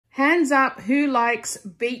Hands up, who likes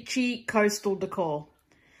beachy coastal decor?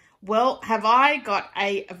 Well, have I got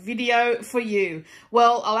a video for you?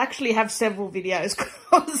 Well, I'll actually have several videos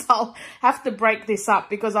because I'll have to break this up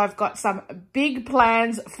because I've got some big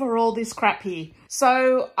plans for all this crap here.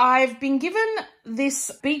 So I've been given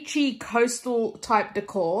this beachy coastal type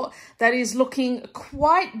decor that is looking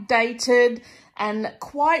quite dated and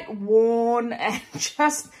quite worn and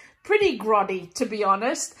just pretty grotty, to be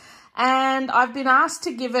honest. And I've been asked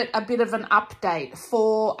to give it a bit of an update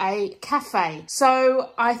for a cafe.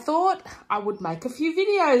 So I thought I would make a few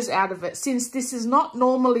videos out of it, since this is not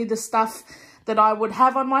normally the stuff that I would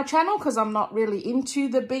have on my channel because I'm not really into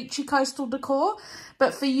the beachy coastal decor.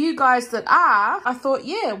 But for you guys that are, I thought,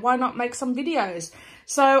 yeah, why not make some videos?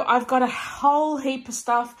 So I've got a whole heap of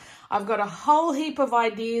stuff. I've got a whole heap of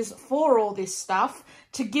ideas for all this stuff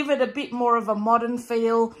to give it a bit more of a modern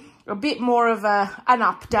feel, a bit more of an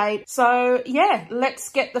update. So yeah, let's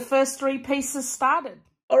get the first three pieces started.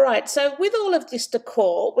 All right, so with all of this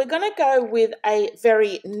decor, we're going to go with a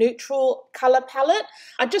very neutral color palette.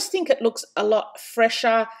 I just think it looks a lot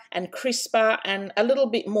fresher and crisper and a little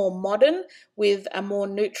bit more modern with a more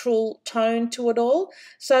neutral tone to it all.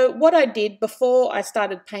 So what I did before I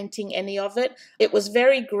started painting any of it, it was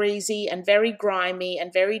very greasy and very grimy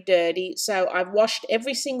and very dirty. So I washed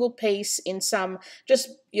every single piece in some just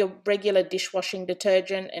your regular dishwashing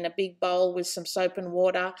detergent in a big bowl with some soap and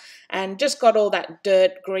water, and just got all that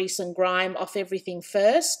dirt, grease and grime off everything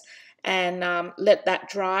first, and let that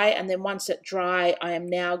dry. And then once it dry, I am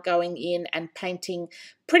now going in and painting.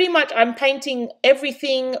 Pretty much I'm painting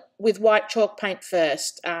everything with white chalk paint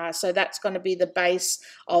first. So that's going to be the base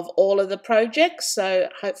of all of the projects. So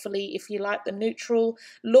hopefully if you like the neutral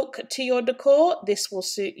look to your decor, this will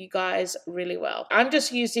suit you guys really well. I'm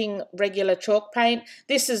just using regular chalk paint.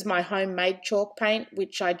 This is my homemade chalk paint,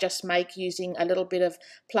 which I just make using a little bit of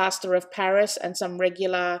plaster of Paris and some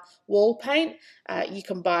regular wall paint. You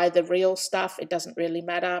can buy the real stuff. It doesn't really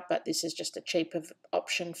matter, but this is just a cheaper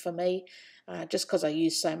option for me. Just because I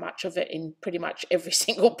use so much of it in pretty much every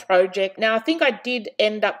single project. Now, I think I did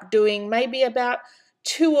end up doing maybe about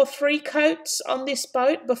 2 or 3 coats on this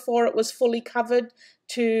boat before it was fully covered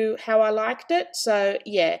to how I liked it. So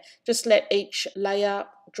yeah, just let each layer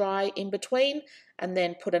dry in between and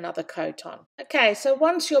then put another coat on. Okay, so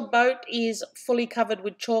once your boat is fully covered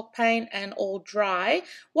with chalk paint and all dry,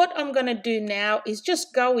 what I'm going to do now is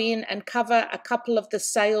just go in and cover a couple of the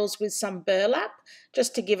sails with some burlap,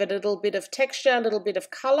 just to give it a little bit of texture, a little bit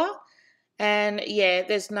of colour. And yeah,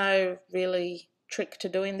 there's no really trick to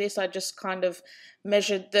doing this. I just kind of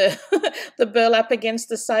measured the the burlap against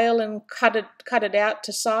the sail and cut it out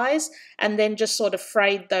to size, and then just sort of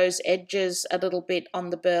frayed those edges a little bit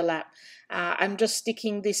on the burlap. I'm just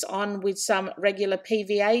sticking this on with some regular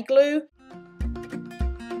PVA glue.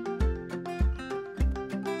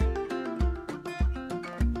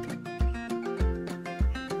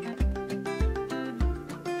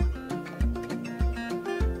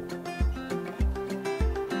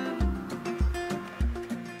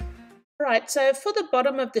 Right, so for the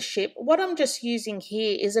bottom of the ship, what I'm just using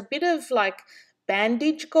here is a bit of like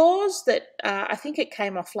bandage gauze that I think it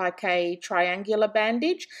came off like a triangular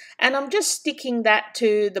bandage, and I'm just sticking that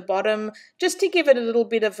to the bottom just to give it a little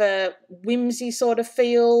bit of a whimsy sort of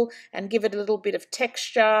feel and give it a little bit of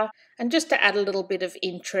texture and just to add a little bit of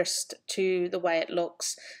interest to the way it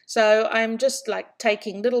looks. So I'm just like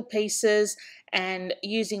taking little pieces and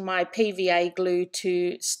using my PVA glue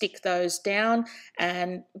to stick those down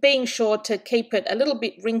and being sure to keep it a little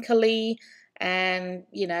bit wrinkly and,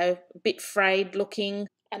 you know, a bit frayed looking.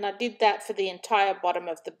 And I did that for the entire bottom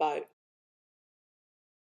of the boat.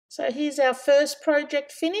 So here's our first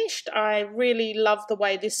project finished. I really love the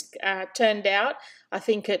way this turned out. I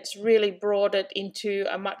think it's really brought it into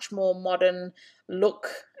a much more modern look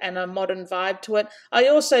and a modern vibe to it. I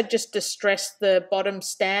also just distressed the bottom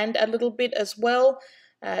stand a little bit as well,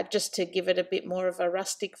 just to give it a bit more of a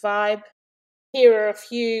rustic vibe. Here are a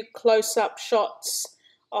few close-up shots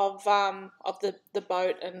of the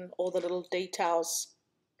boat and all the little details.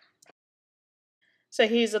 So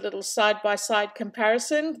here's a little side-by-side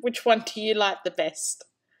comparison. Which one do you like the best?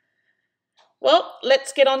 Well,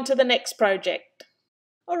 let's get on to the next project.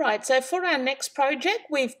 Alright, so for our next project,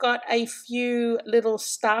 we've got a few little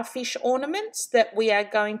starfish ornaments that we are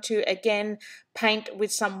going to again paint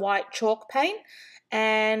with some white chalk paint.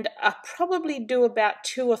 And I'll probably do about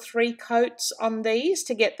 2 or 3 coats on these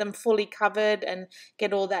to get them fully covered and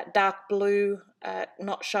get all that dark blue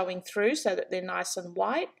not showing through so that they're nice and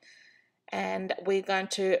white. And we're going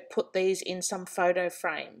to put these in some photo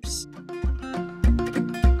frames.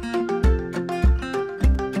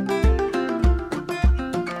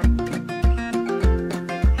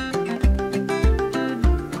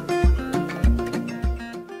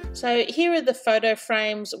 So here are the photo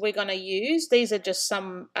frames we're going to use. These are just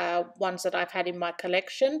some ones that I've had in my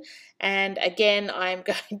collection. And again, I'm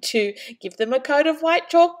going to give them a coat of white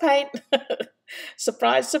chalk paint.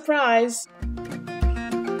 Surprise, surprise.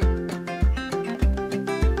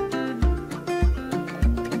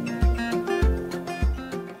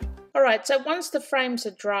 Alright, so once the frames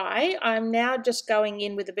are dry, I'm now just going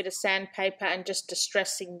in with a bit of sandpaper and just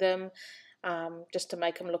distressing them, just to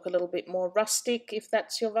make them look a little bit more rustic, if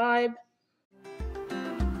that's your vibe.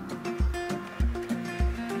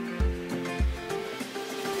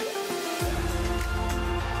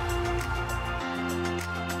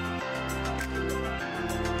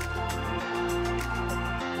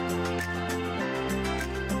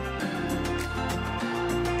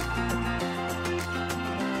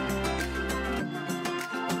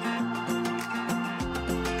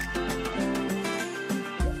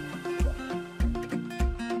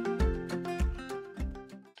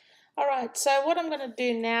 Alright, so what I'm going to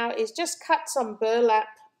do now is just cut some burlap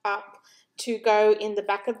up to go in the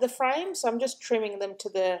back of the frame. So I'm just trimming them to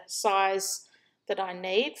the size that I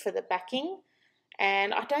need for the backing.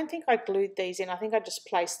 And I don't think I glued these in. I think I just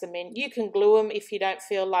placed them in. You can glue them if you don't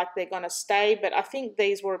feel like they're going to stay, but I think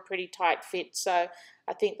these were a pretty tight fit, so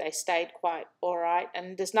I think they stayed quite alright.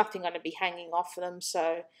 And there's nothing going to be hanging off them,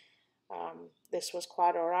 so this was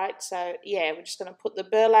quite alright. So yeah, we're just going to put the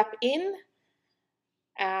burlap in.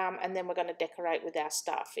 And then we're going to decorate with our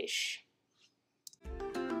starfish.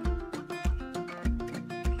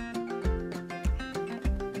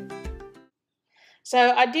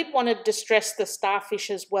 So I did want to distress the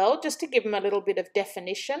starfish as well, just to give them a little bit of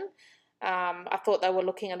definition. I thought they were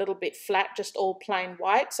looking a little bit flat, just all plain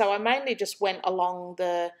white. So I mainly just went along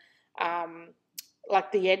the,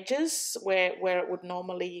 like the edges where it would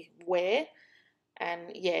normally wear.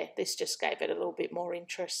 And yeah, this just gave it a little bit more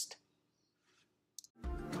interest.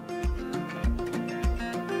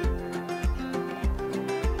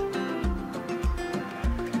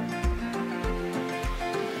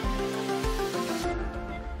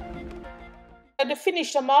 To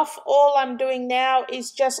finish them off, all I'm doing now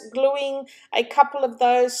is just gluing a couple of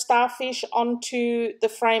those starfish onto the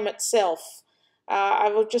frame itself. I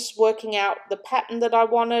was just working out the pattern that I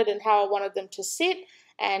wanted and how I wanted them to sit,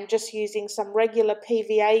 and just using some regular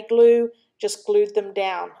PVA glue, just glued them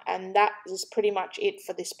down, and that is pretty much it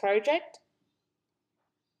for this project.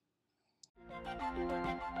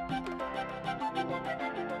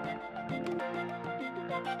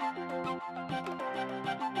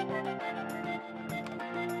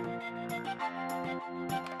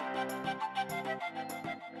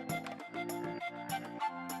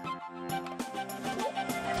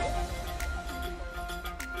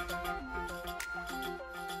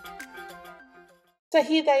 So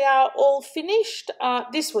here they are all finished.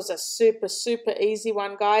 This was a super easy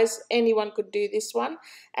one, guys. Anyone could do this one.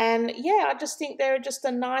 And yeah, I just think they're just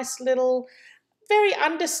a nice little, very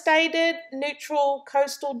understated, neutral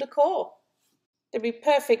coastal decor. They'd be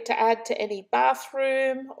perfect to add to any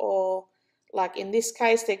bathroom, or like in this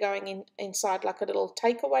case, they're going inside like a little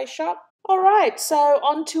takeaway shop. All right, so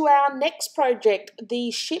on to our next project, the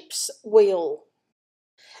ship's wheel.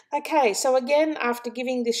 Okay, so again, after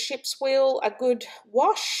giving this ship's wheel a good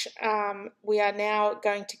wash, we are now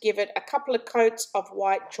going to give it a couple of coats of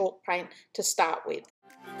white chalk paint to start with.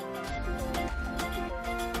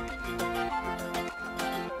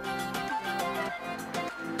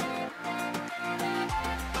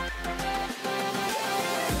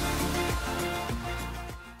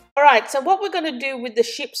 Alright, so what we're going to do with the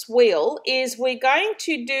ship's wheel is we're going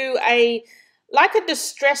to do like a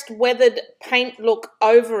distressed weathered paint look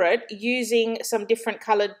over it using some different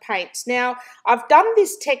coloured paints. Now, I've done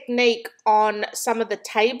this technique on some of the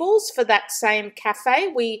tables for that same cafe.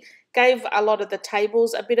 We gave a lot of the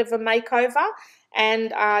tables a bit of a makeover,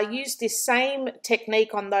 and used this same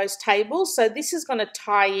technique on those tables. So this is going to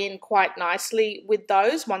tie in quite nicely with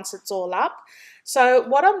those once it's all up. So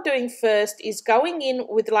what I'm doing first is going in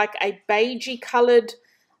with like a beigey coloured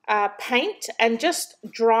paint and just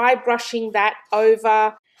dry brushing that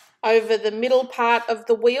over the middle part of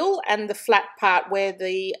the wheel and the flat part where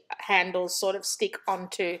the handles sort of stick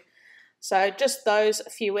onto. So just those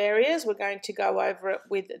few areas, we're going to go over it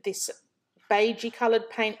with this beigey coloured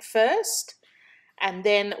paint first, and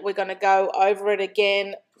then we're going to go over it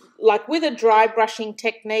again like with a dry brushing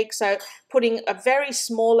technique, so putting a very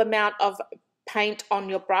small amount of paint on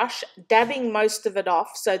your brush, dabbing most of it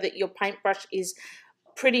off so that your paintbrush is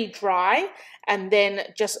pretty dry, and then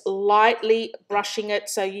just lightly brushing it,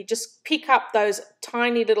 so you just pick up those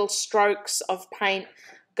tiny little strokes of paint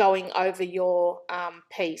going over your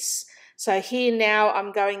piece. So here now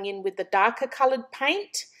I'm going in with the darker coloured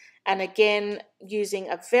paint, And again, using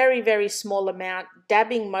a very, very small amount,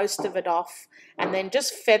 dabbing most of it off, and then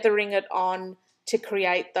just feathering it on to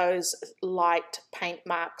create those light paint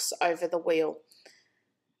marks over the wheel.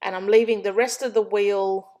 And I'm leaving the rest of the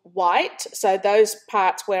wheel white, so those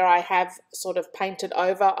parts where I have sort of painted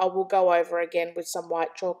over, I will go over again with some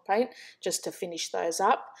white chalk paint just to finish those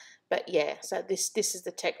up. But yeah, so this is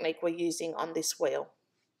the technique we're using on this wheel.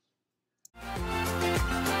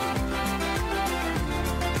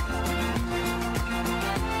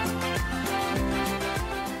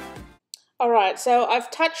 Alright, so I've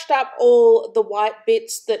touched up all the white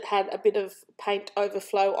bits that had a bit of paint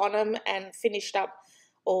overflow on them and finished up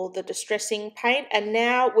all the distressing paint, and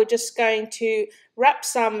now we're just going to wrap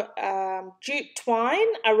some jute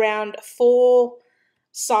twine around 4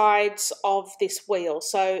 sides of this wheel,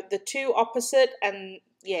 so the 2 opposite and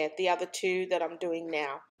yeah, the other 2 that I'm doing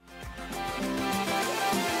now.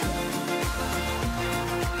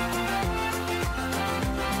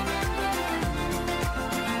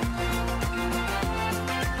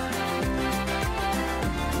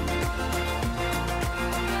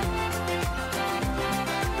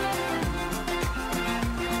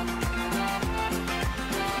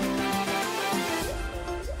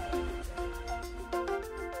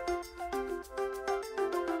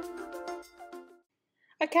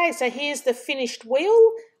 Okay, so here's the finished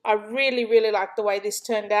wheel. I really, really like the way this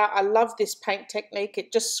turned out. I love this paint technique.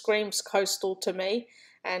 It just screams coastal to me.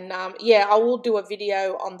 And yeah, I will do a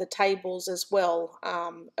video on the tables as well.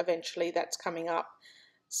 Eventually, that's coming up.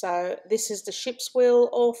 So this is the ship's wheel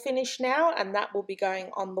all finished now, and that will be going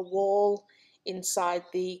on the wall inside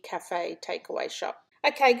the cafe takeaway shop.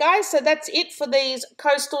 Okay guys, so that's it for these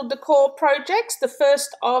coastal decor projects, the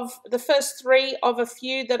first 3 of a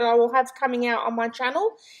few that I will have coming out on my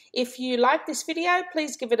channel. If you like this video,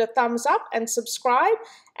 please give it a thumbs up and subscribe,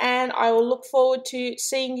 and I will look forward to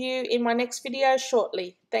seeing you in my next video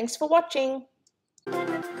shortly. Thanks for watching.